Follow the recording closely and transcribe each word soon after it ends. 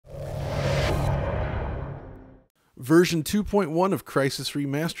Version 2.1 of Crysis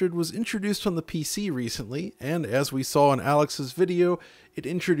Remastered was introduced on the PC recently, and as we saw in Alex's video, it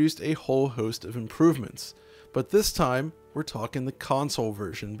introduced a whole host of improvements. But this time, we're talking the console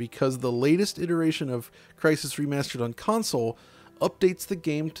version, because the latest iteration of Crysis Remastered on console updates the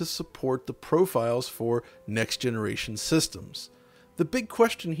game to support the profiles for next-generation systems. The big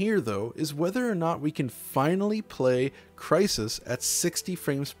question here, though, is whether or not we can finally play Crysis at 60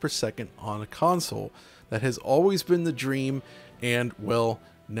 frames per second on a console. That has always been the dream, and, well,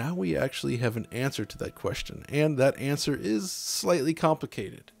 now we actually have an answer to that question, and that answer is slightly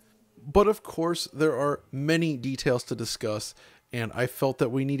complicated. But of course, there are many details to discuss, and I felt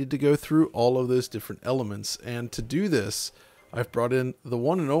that we needed to go through all of those different elements, and to do this, I've brought in the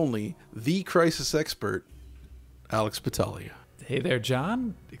one and only, the Crysis expert, Alex Battaglia. Hey there,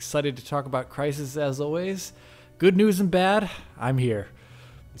 John. Excited to talk about Crysis as always. Good news and bad, I'm here.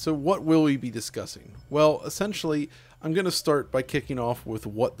 So what will we be discussing? Well, essentially, I'm going to start by kicking off with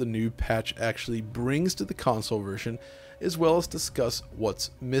what the new patch actually brings to the console version, as well as discuss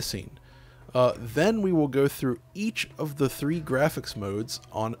what's missing. Then we will go through each of the 3 graphics modes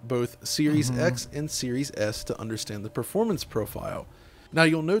on both Series X and Series S to understand the performance profile. Now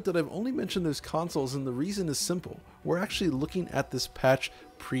you'll note that I've only mentioned those consoles, and the reason is simple. We're actually looking at this patch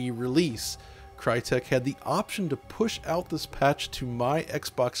pre-release. Crytek had the option to push out this patch to my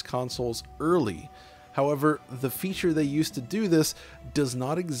Xbox consoles early. However, the feature they used to do this does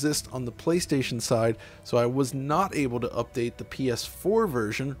not exist on the PlayStation side, so I was not able to update the PS4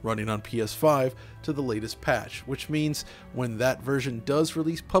 version running on PS5 to the latest patch, which means when that version does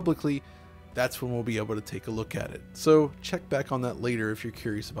release publicly, that's when we'll be able to take a look at it. So check back on that later if you're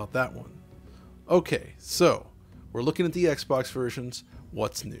curious about that one. Okay, so we're looking at the Xbox versions.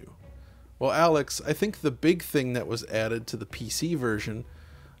 What's new? Well, Alex, I think the big thing that was added to the PC version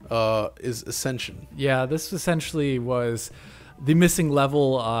is Ascension. Yeah, this essentially was the missing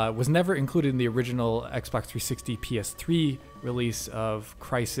level, was never included in the original Xbox 360 PS3 release of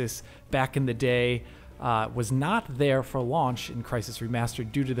Crysis back in the day. Was not there for launch in Crysis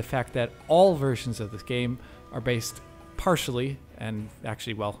Remastered due to the fact that all versions of this game are based partially, and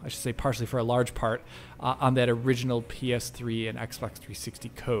actually, well, I should say partially for a large part, on that original PS3 and Xbox 360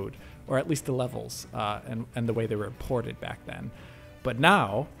 code, or at least the levels and the way they were ported back then. But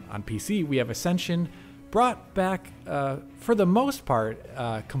now, on PC, we have Ascension brought back, for the most part,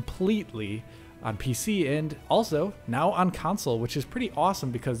 completely on PC, and also now on console, which is pretty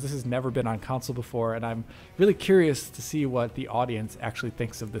awesome because this has never been on console before, and I'm really curious to see what the audience actually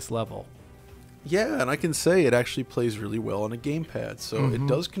thinks of this level. Yeah, and I can say it actually plays really well on a gamepad, so it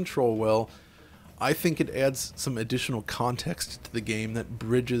does control well. I think it adds some additional context to the game that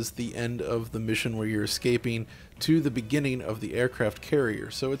bridges the end of the mission where you're escaping to the beginning of the aircraft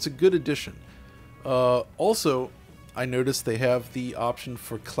carrier, so it's a good addition. Also, I noticed they have the option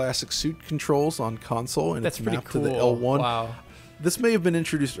for classic suit controls on console, and That's it's pretty mapped cool. to the L1. Wow. This may have been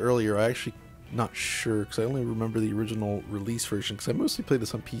introduced earlier. I actually not sure because I only remember the original release version because I mostly played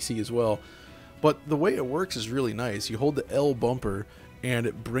this on PC as well. But the way it works is really nice. You hold the L bumper and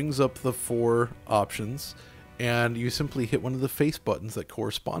it brings up the 4 options, and you simply hit one of the face buttons that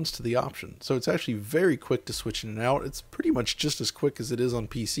corresponds to the option. So it's actually very quick to switch in and out. It's pretty much just as quick as it is on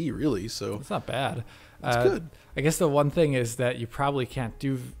PC, really. So It's not bad. It's good. I guess the one thing is that you probably can't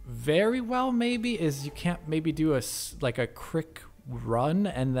do very well, maybe, is you can't maybe do a quick run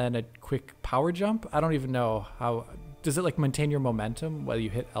and then a quick power jump. I don't even know how. Does it like maintain your momentum while you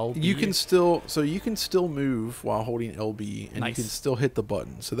hit LB? You can still move while holding LB, and Nice. you can still hit the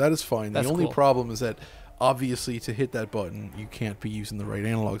button. So that is fine. That's the only cool. problem is that obviously to hit that button, you can't be using the right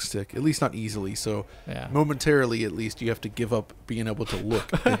analog stick, at least not easily. So Yeah. momentarily, at least, you have to give up being able to look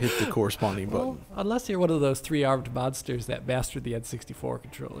to hit the corresponding Well, button. unless you're one of those 3-armed monsters that mastered the N64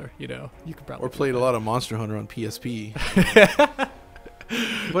 controller, you could probably. Or played a lot of Monster Hunter on PSP.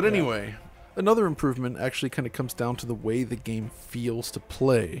 But anyway, another improvement actually kind of comes down to the way the game feels to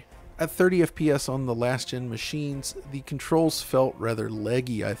play. At 30 FPS on the last-gen machines, the controls felt rather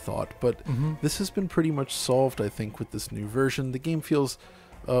laggy, I thought, but this has been pretty much solved, I think, with this new version. The game feels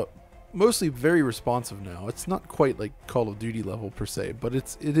mostly very responsive now. It's not quite like Call of Duty level per se, but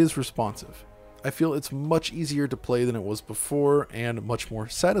it is responsive. I feel it's much easier to play than it was before, and much more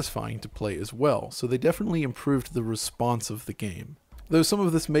satisfying to play as well, so they definitely improved the response of the game. Though some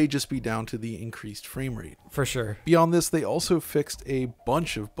of this may just be down to the increased frame rate. For sure. Beyond this, they also fixed a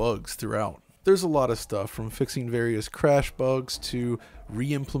bunch of bugs throughout. There's a lot of stuff, from fixing various crash bugs to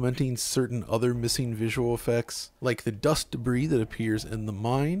re-implementing certain other missing visual effects, like the dust debris that appears in the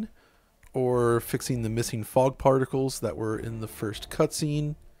mine, or fixing the missing fog particles that were in the first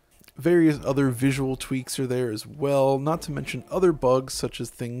cutscene. Various other visual tweaks are there as well, not to mention other bugs such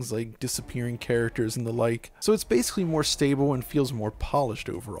as things like disappearing characters and the like. So it's basically more stable and feels more polished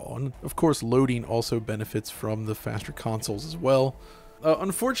overall. And of course, loading also benefits from the faster consoles as well.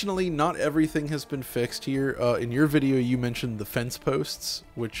 Unfortunately, not everything has been fixed here. In your video, you mentioned the fence posts,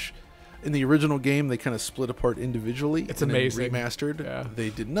 which in the original game, they kind of split apart individually. It's amazing. Remastered, yeah.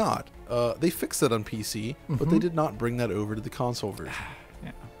 They did not. They fixed that on PC, but they did not bring that over to the console version.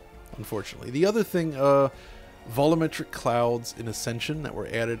 Yeah. Unfortunately. The other thing, volumetric clouds in Ascension that were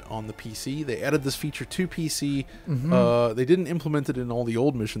added on the PC. They added this feature to PC. They didn't implement it in all the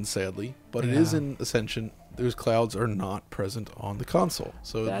old missions, sadly, but it is in Ascension. Those clouds are not present on the console,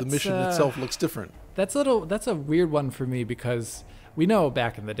 so the mission itself looks different. That's a weird one for me, because we know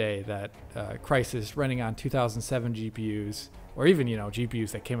back in the day that Crysis running on 2007 GPUs, or even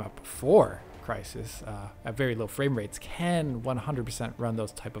GPUs that came out before Crysis at very low frame rates, can 100% run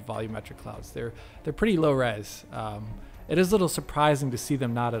those type of volumetric clouds. They're pretty low res. It is a little surprising to see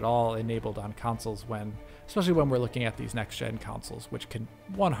them not at all enabled on consoles, especially when we're looking at these next gen consoles, which can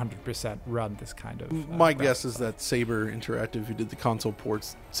 100% run this kind of. My guess is that Saber Interactive, who did the console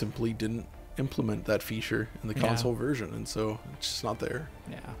ports, simply didn't implement that feature in the console version, and so it's just not there.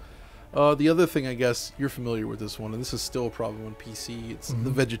 Yeah. The other thing, I guess you're familiar with this one, and this is still a problem on PC. It's the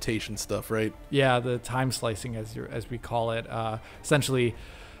vegetation stuff, right? Yeah, the time slicing, as we call it. Essentially,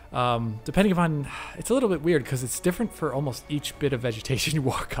 depending upon, it's a little bit weird because it's different for almost each bit of vegetation you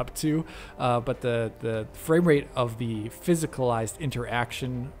walk up to. But the frame rate of the physicalized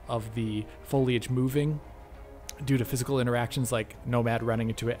interaction of the foliage moving due to physical interactions like Nomad running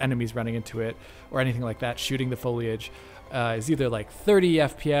into it, enemies running into it, or anything like that, shooting the foliage, is either like 30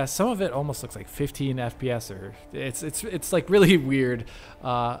 FPS. Some of it almost looks like 15 FPS, or it's like really weird.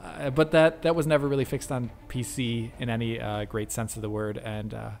 But that was never really fixed on PC in any great sense of the word,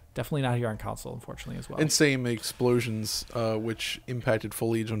 and definitely not here on console, unfortunately, as well. And same explosions, which impacted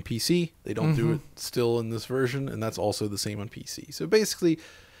foliage on PC. They don't do it still in this version, and that's also the same on PC. So basically,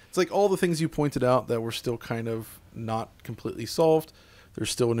 it's like all the things you pointed out that were still kind of not completely solved. There's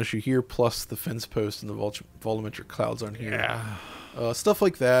still an issue here, plus the fence post and the volumetric clouds on here. Yeah. Stuff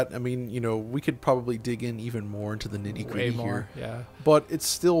like that. I mean, we could probably dig in even more into the nitty-gritty here. Yeah. But it's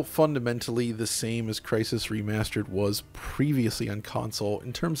still fundamentally the same as Crysis Remastered was previously on console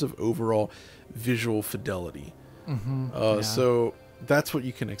in terms of overall visual fidelity. So that's what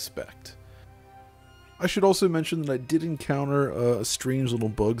you can expect. I should also mention that I did encounter a strange little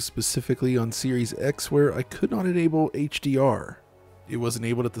bug specifically on Series X where I could not enable HDR. It was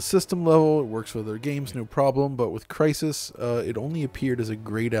enabled at the system level, it works with other games, no problem, but with Crysis, it only appeared as a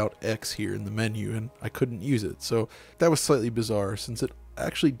grayed out X here in the menu, and I couldn't use it. So that was slightly bizarre, since it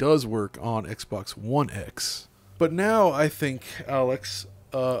actually does work on Xbox One X. But now I think, Alex,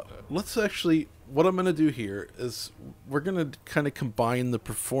 let's actually, what I'm going to do here is we're going to kind of combine the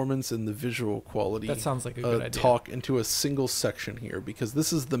performance and the visual quality. That sounds like a good idea. Talk into a single section here, because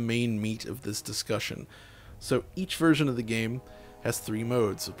this is the main meat of this discussion. So each version of the game has 3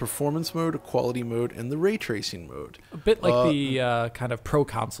 modes: a performance mode, a quality mode, and the ray tracing mode. A bit like the kind of pro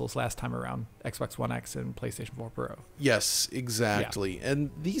consoles last time around, Xbox One X and PlayStation 4 Pro. Yes, exactly. Yeah.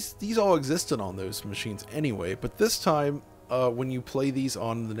 And these all existed on those machines anyway, but this time, when you play these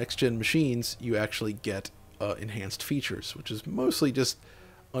on the next-gen machines, you actually get enhanced features, which is mostly just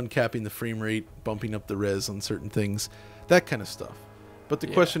uncapping the frame rate, bumping up the res on certain things, that kind of stuff. But the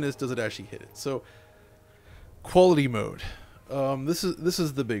question is, does it actually hit it? So, quality mode. This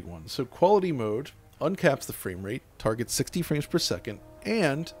is the big one. So quality mode uncaps the frame rate, targets 60 frames per second,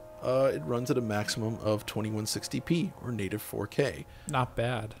 and it runs at a maximum of 2160p or native 4K. Not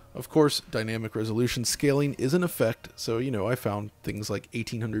bad. Of course, dynamic resolution scaling is in effect. So I found things like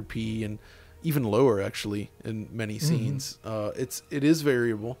 1800p and even lower actually in many scenes. It is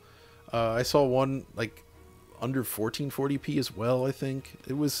variable. I saw one like under 1440p as well. I think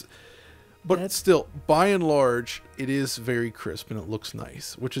it was. But still, by and large, it is very crisp and it looks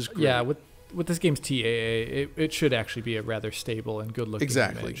nice, which is great. Yeah, with this game's TAA, it should actually be a rather stable and good-looking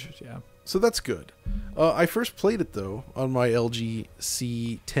image. Yeah. So that's good. I first played it, though, on my LG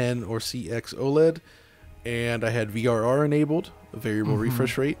C10 or CX OLED, and I had VRR enabled, a variable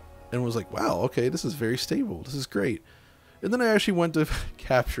refresh rate, and was like, wow, okay, this is very stable. This is great. And then I actually went to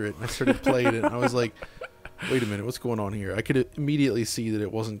capture it, and I started playing it, and I was like, wait a minute, what's going on here? I could immediately see that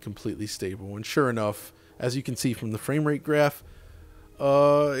it wasn't completely stable. And sure enough, as you can see from the frame rate graph,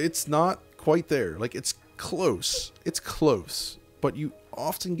 it's not quite there. Like, it's close. It's close. But you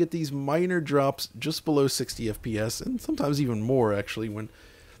often get these minor drops just below 60 FPS, and sometimes even more, actually, when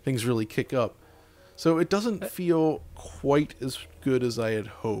things really kick up. So it doesn't feel quite as good as I had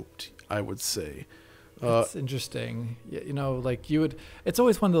hoped, I would say. That's interesting. You know, like you would, it's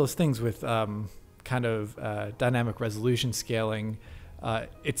always one of those things with kind of dynamic resolution scaling.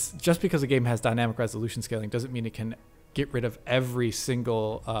 It's just because a game has dynamic resolution scaling doesn't mean it can get rid of every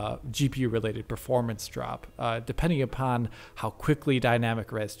single GPU related performance drop. Depending upon how quickly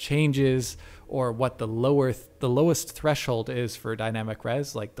dynamic res changes, or what the lowest threshold is for dynamic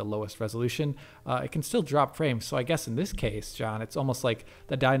res, like the lowest resolution, it can still drop frames. So I guess in this case, John, it's almost like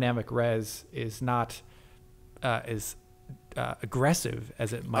the dynamic res is not as aggressive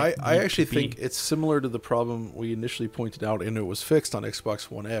as it might. I actually think it's similar to the problem we initially pointed out, and it was fixed on Xbox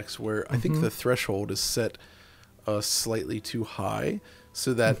One X, where I think the threshold is set slightly too high,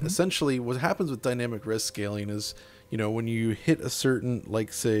 so that essentially what happens with dynamic res scaling is, you know, when you hit a certain,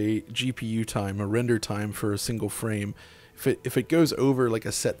 like, say, GPU time or render time for a single frame, if it goes over like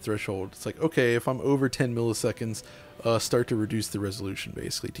a set threshold, it's like, okay, if I'm over 10 milliseconds, start to reduce the resolution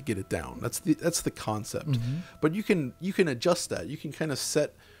basically to get it down. That's the concept. But you can adjust that. You can kind of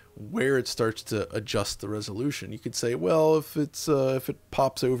set where it starts to adjust the resolution. You could say, well, if it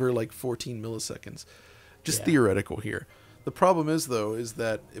pops over like 14 milliseconds, just theoretical here. The problem is, though, is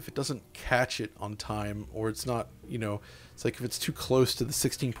that if it doesn't catch it on time, or it's not, you know, it's like if it's too close to the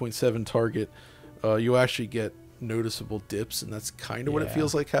 16.7 target, you actually get noticeable dips, and that's kind of what it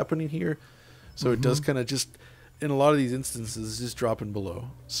feels like happening here. So it does kind of just, in a lot of these instances, just dropping below.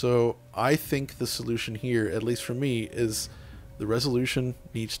 So I think the solution here, at least for me, is the resolution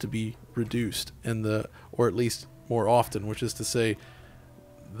needs to be reduced, or at least more often, which is to say,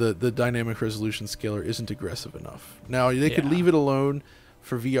 the dynamic resolution scaler isn't aggressive enough. Now, they could leave it alone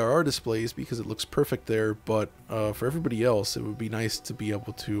for VRR displays because it looks perfect there, but for everybody else, it would be nice to be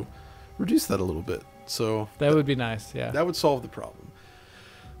able to reduce that a little bit. So that would be nice, yeah. That would solve the problem.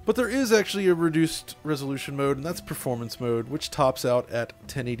 But there is actually a reduced resolution mode, and that's performance mode, which tops out at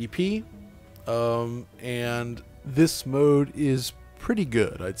 1080p. And this mode is pretty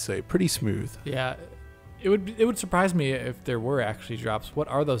good, I'd say, pretty smooth. Yeah. It would surprise me if there were actually drops. What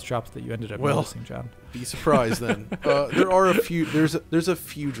are those drops that you ended up noticing, John? Be surprised then. There are a few. There's a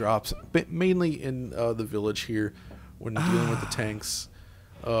few drops, but mainly in the village here when dealing with the tanks.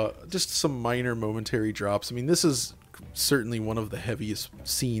 Just some minor momentary drops. I mean, this is certainly one of the heaviest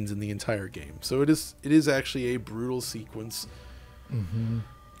scenes in the entire game. So it is actually a brutal sequence.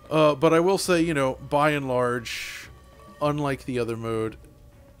 But I will say, you know, by and large, unlike the other mode,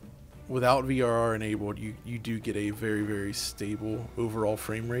 without VRR enabled, you do get a very, very stable overall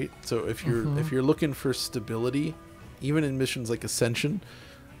frame rate. So if you're looking for stability, even in missions like Ascension,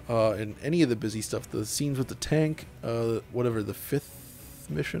 and any of the busy stuff, the scenes with the tank, whatever the 5th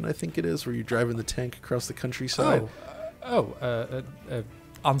mission I think it is, where you're driving the tank across the countryside.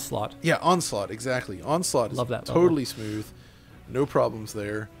 Onslaught. Yeah, Onslaught, exactly. Onslaught is totally smooth, no problems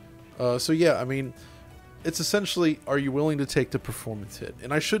there. So yeah, I mean, it's essentially, are you willing to take the performance hit?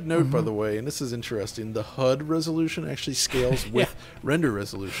 And I should note, by the way, and this is interesting, the HUD resolution actually scales with render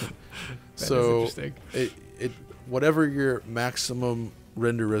resolution. So is interesting. It whatever your maximum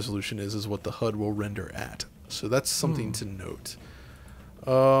render resolution is what the HUD will render at. So that's something to note.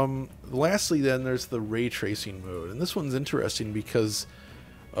 Lastly, then, there's the ray tracing mode, and this one's interesting because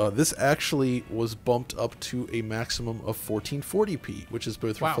this actually was bumped up to a maximum of 1440p, which is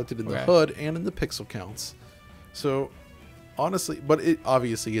both reflected in the HUD and in the pixel counts. So honestly, but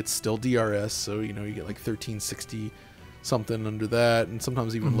obviously it's still DRS, so you know, you get like 1360 something under that, and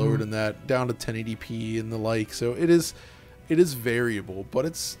sometimes even lower than that, down to 1080p and the like. So it is variable, but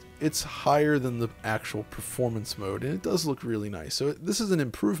it's higher than the actual performance mode, and it does look really nice. So this is an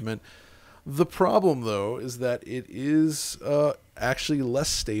improvement. The problem, though, is that it is actually less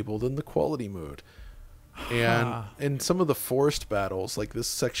stable than the quality mode. And in some of the forest battles, like this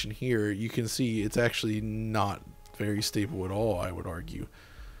section here, you can see it's actually not very stable at all, I would argue.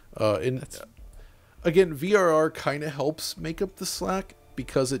 Again, VRR kind of helps make up the slack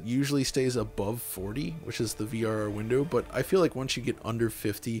because it usually stays above 40, which is the VRR window. But I feel like once you get under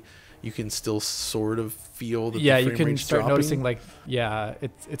 50, you can still sort of feel that the frame you can rate's start dropping. noticing, like,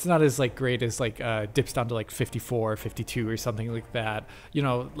 it's not as like great as like dips down to like 54, 52 or something like that. You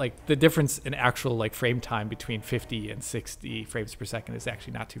know, like the difference in actual like frame time between 50 and 60 frames per second is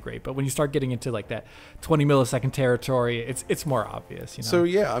actually not too great. But when you start getting into like that 20 millisecond territory, it's more obvious. You know? So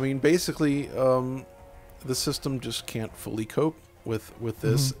yeah, I mean, basically, the system just can't fully cope with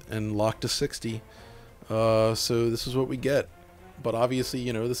this and lock to 60. So this is what we get. But obviously,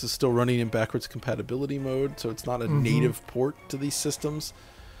 you know, this is still running in backwards compatibility mode, so it's not a native port to these systems.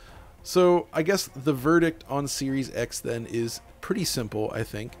 So I guess the verdict on Series X then is pretty simple, I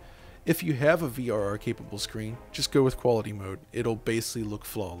think. If you have a VRR capable screen, just go with quality mode. It'll basically look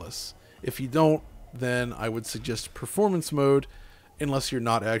flawless. If you don't, then I would suggest performance mode, unless you're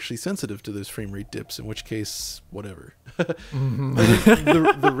not actually sensitive to those frame rate dips, in which case, whatever.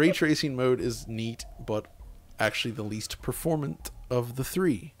 The ray tracing mode is neat, but actually the least performant of the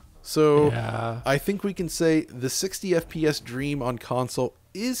three. So Yeah. I think we can say the 60 FPS dream on console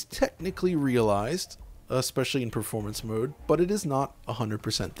is technically realized, especially in performance mode, but it is not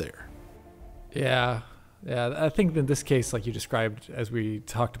 100% there. Yeah. Yeah, I think in this case, like you described, as we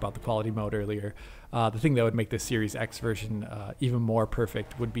talked about the quality mode earlier, the thing that would make the Series X version even more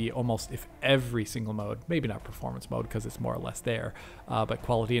perfect would be almost if every single mode, maybe not performance mode because it's more or less there, but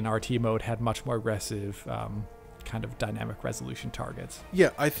quality and RT mode had much more aggressive kind of dynamic resolution targets. Yeah,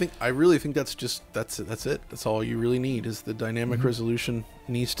 I really think that's it. That's all you really need is the dynamic resolution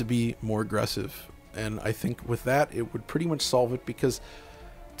needs to be more aggressive. And I think with that, it would pretty much solve it, because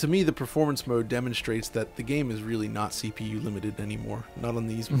to me, the performance mode demonstrates that the game is really not CPU limited anymore, not on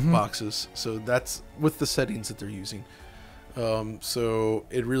these boxes. So that's with the settings that they're using. So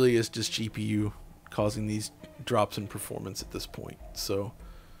it really is just GPU causing these drops in performance at this point. So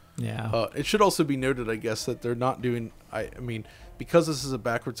Yeah. it should also be noted, I guess, that they're not doing. I mean, because this is a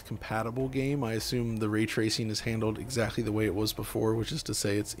backwards compatible game, I assume the ray tracing is handled exactly the way it was before, which is to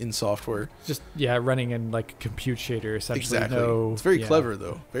say it's in software. Just, running in like a compute shader, essentially. Exactly. No, It's very clever,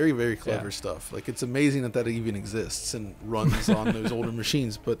 though. Very, very clever stuff. Like, it's amazing that even exists and runs on those older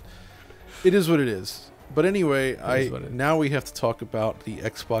machines, but it is what it is. But anyway, now we have to talk about the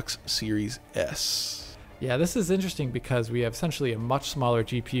Xbox Series S. Yeah, this is interesting because we have essentially a much smaller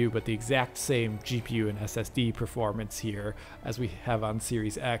GPU, but the exact same GPU and SSD performance here as we have on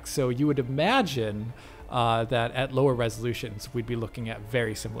Series X. So you would imagine that at lower resolutions, we'd be looking at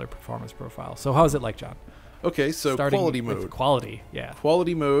very similar performance profiles. So how is it like, John? Okay, so Starting quality with mode. Quality, yeah.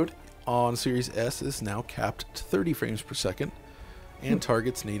 Quality mode on Series S is now capped to 30 frames per second and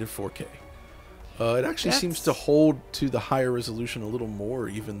targets native 4K. It actually seems to hold to the higher resolution a little more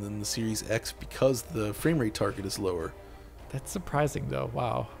even than the Series X, because the frame rate target is lower. That's surprising, though.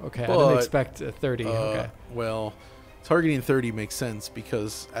 Wow. Okay, But, I didn't expect 30. Okay. Well, targeting 30 makes sense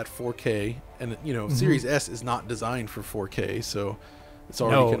because at 4K, and Series S is not designed for 4K, so it's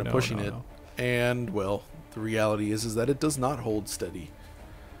already kind of pushing it. And well, the reality is that it does not hold steady.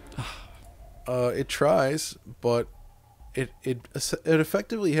 It tries, but it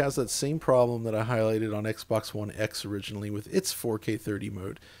effectively has that same problem that I highlighted on Xbox One X originally with its 4K 30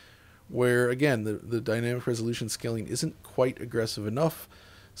 mode, where again the dynamic resolution scaling isn't quite aggressive enough,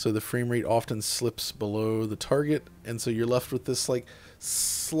 so the frame rate often slips below the target, and so you're left with this like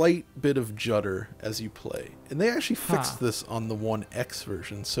slight bit of judder as you play. And they actually fixed this on the One X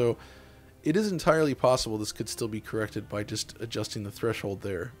version, so it is entirely possible this could still be corrected by just adjusting the threshold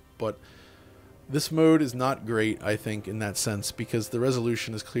there. But this mode is not great, I think, in that sense, because the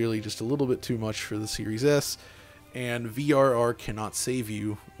resolution is clearly just a little bit too much for the Series S, and VRR cannot save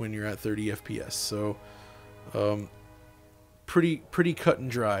you when you're at 30 FPS. So, pretty cut and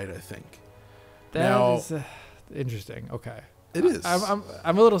dried, I think. That is interesting. Okay, it is. I'm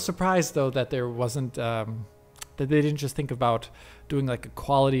a little surprised though that there wasn't that they didn't just think about doing like a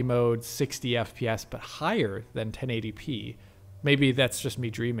quality mode 60 FPS but higher than 1080p. Maybe that's just me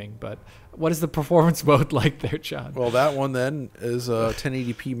dreaming, but what is the performance mode like there, John? Well, that one then is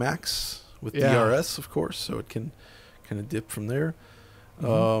 1080p max with DRS, of course, so it can kind of dip from there.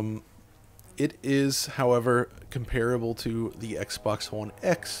 It is, however, comparable to the Xbox One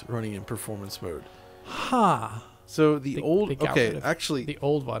X running in performance mode. So the old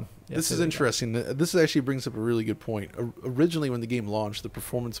one. Yeah, this is interesting. This actually brings up a really good point. Originally, when the game launched, the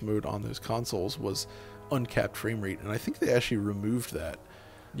performance mode on those consoles was uncapped frame rate, and I think they actually removed that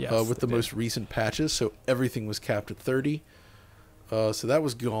with the most recent patches, so everything was capped at 30. So that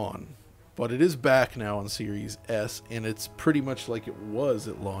was gone, but it is back now on Series S, and it's pretty much like it was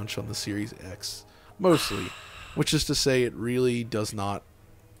at launch on the Series X, mostly, which is to say it really does not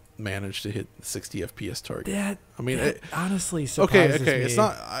manage to hit the 60 FPS target. That honestly surprises me.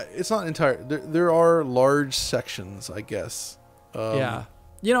 It's not entire. There are large sections, I guess.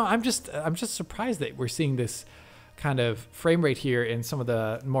 I'm just surprised that we're seeing this kind of frame rate here in some of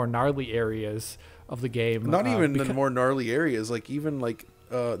the more gnarly areas of the game. Not even the more gnarly areas. Like even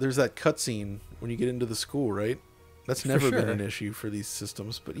there's that cutscene when you get into the school, right? That's never been an issue for these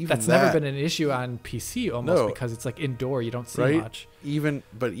systems, but even that's never been an issue on PC almost because it's like indoor, you don't see much. Even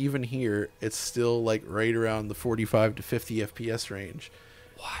here, it's still like right around the 45 to 50 FPS range.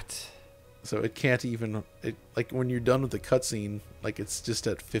 What? So it can't even like when you're done with the cutscene, like it's just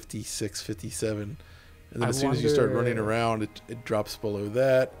at 56, 57 And then as soon as you start running around, it drops below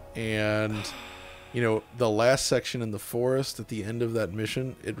that. And, you know, the last section in the forest at the end of that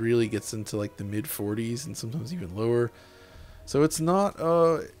mission, it really gets into like the mid 40s and sometimes even lower. So it's not,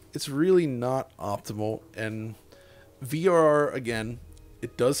 it's really not optimal. And VRR, again,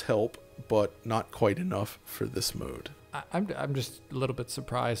 it does help, but not quite enough for this mode. I'm just a little bit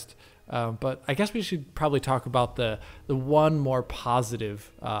surprised, but I guess we should probably talk about the one more positive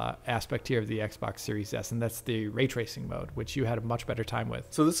aspect here of the Xbox Series S, and that's the ray tracing mode, which you had a much better time with.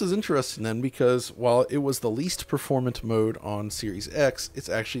 So this is interesting then, because while it was the least performant mode on Series X, it's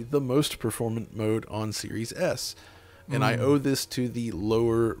actually the most performant mode on Series S. And I owe this to the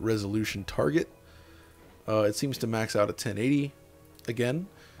lower resolution target. It seems to max out at 1080 again,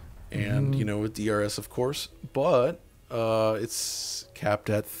 and you know, with DRS of course, but it's capped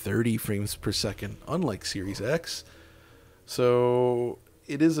at 30 frames per second, unlike Series X. So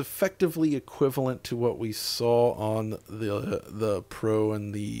it is effectively equivalent to what we saw on the Pro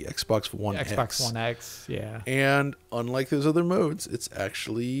and the Xbox One X. Xbox One X, yeah. And unlike those other modes, it's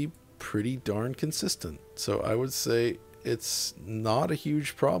actually pretty darn consistent. So I would say it's not a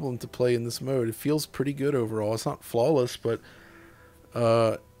huge problem to play in this mode. It feels pretty good overall. It's not flawless, but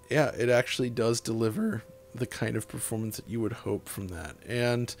yeah, it actually does deliver the kind of performance that you would hope from that.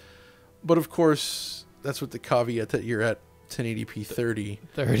 But of course, that's with the caveat that you're at 1080p 30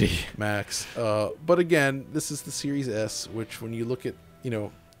 max. But again, this is the Series S, which when you look at, you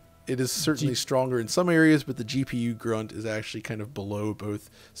know, it is certainly stronger in some areas, but the GPU grunt is actually kind of below both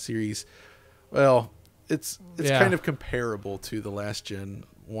series. Well, it's kind of comparable to the last gen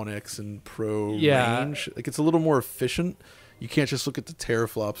 1X and Pro range. Like, it's a little more efficient. You can't just look at the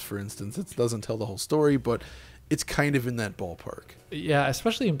teraflops, for instance. It doesn't tell the whole story, but it's kind of in that ballpark. Yeah,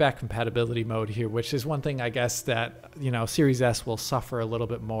 especially in back compatibility mode here, which is one thing I guess that, you know, Series S will suffer a little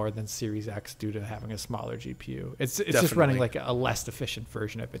bit more than Series X due to having a smaller GPU. It's just running like a less efficient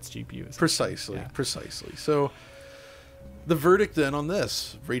version of its GPU. Precisely. So the verdict then on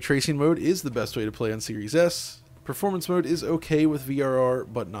this, ray tracing mode is the best way to play on Series S. Performance mode is okay with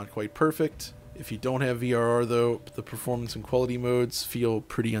VRR, but not quite perfect. If you don't have VRR though, the performance and quality modes feel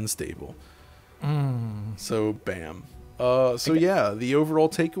pretty unstable. So bam. So yeah, the overall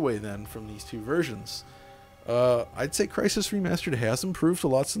takeaway then from these two versions, I'd say Crysis Remastered has improved a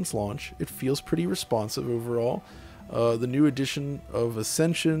lot since launch. It feels pretty responsive overall. The new addition of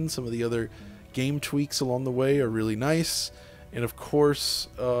Ascension, some of the other game tweaks along the way are really nice, and of course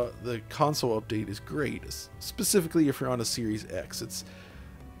the console update is great, specifically if you're on a Series X. It's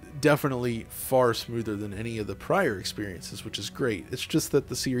definitely far smoother than any of the prior experiences, which is great. It's just that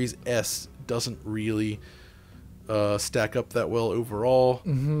the Series S doesn't really stack up that well overall.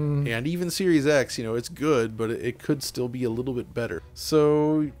 And even Series X, you know, it's good, but it could still be a little bit better.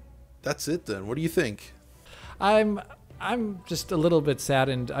 So that's it then. What do you think? I'm just a little bit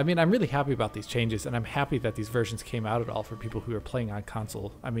saddened. I mean, I'm really happy about these changes, and I'm happy that these versions came out at all for people who are playing on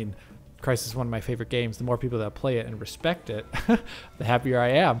console. I mean, Crysis is one of my favorite games. The more people that play it and respect it, the happier I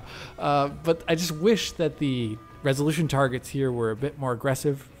am. But I just wish that the resolution targets here were a bit more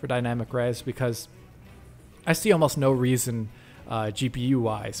aggressive for dynamic res, because I see almost no reason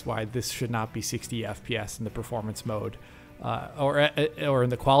GPU-wise why this should not be 60 FPS in the performance mode, or in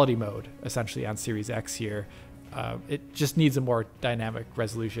the quality mode, essentially on Series X here. It just needs a more dynamic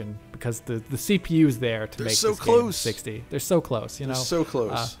resolution, because the CPU is there to make this game 60. They're so close, you know. They're so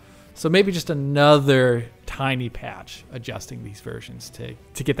close. So maybe just another tiny patch adjusting these versions to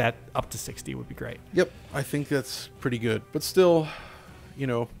get that up to 60 would be great. Yep, I think that's pretty good. But still, you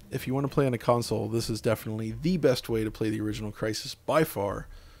know, if you want to play on a console, this is definitely the best way to play the original Crysis by far.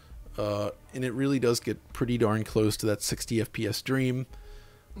 And it really does get pretty darn close to that 60 FPS dream,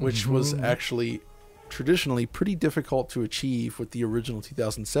 which was actually traditionally pretty difficult to achieve with the original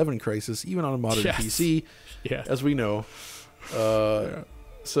 2007 Crysis, even on a modern PC, as we know.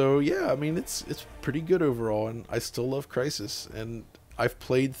 So yeah, I mean, it's pretty good overall, and I still love Crysis, and I've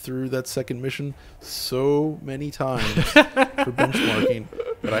played through that second mission so many times for benchmarking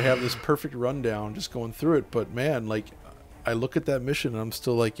that I have this perfect rundown just going through it. But man, like, I look at that mission and I'm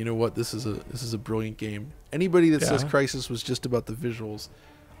still like, you know what, this is a brilliant game. Anybody that says Crysis was just about the visuals,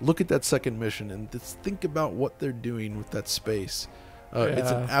 look at that second mission and just think about what they're doing with that space.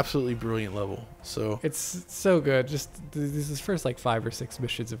 It's an absolutely brilliant level. So it's so good. Just these first like 5 or 6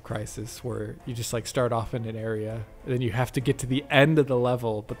 missions of Crysis where you just like start off in an area, and then you have to get to the end of the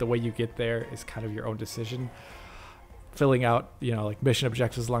level, but the way you get there is kind of your own decision. Filling out, you know, like mission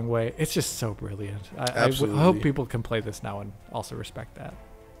objectives along the way. It's just so brilliant. I hope people can play this now and also respect that.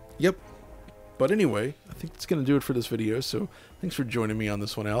 Yep. But anyway, I think that's going to do it for this video. So thanks for joining me on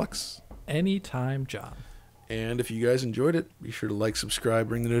this one, Alex. Anytime, John. And if you guys enjoyed it, be sure to like,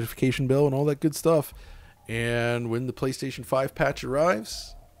 subscribe, ring the notification bell, and all that good stuff. And when the PlayStation 5 patch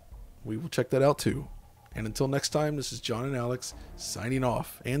arrives, we will check that out too. And until next time, this is John and Alex signing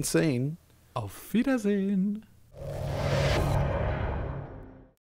off and saying, Auf Wiedersehen.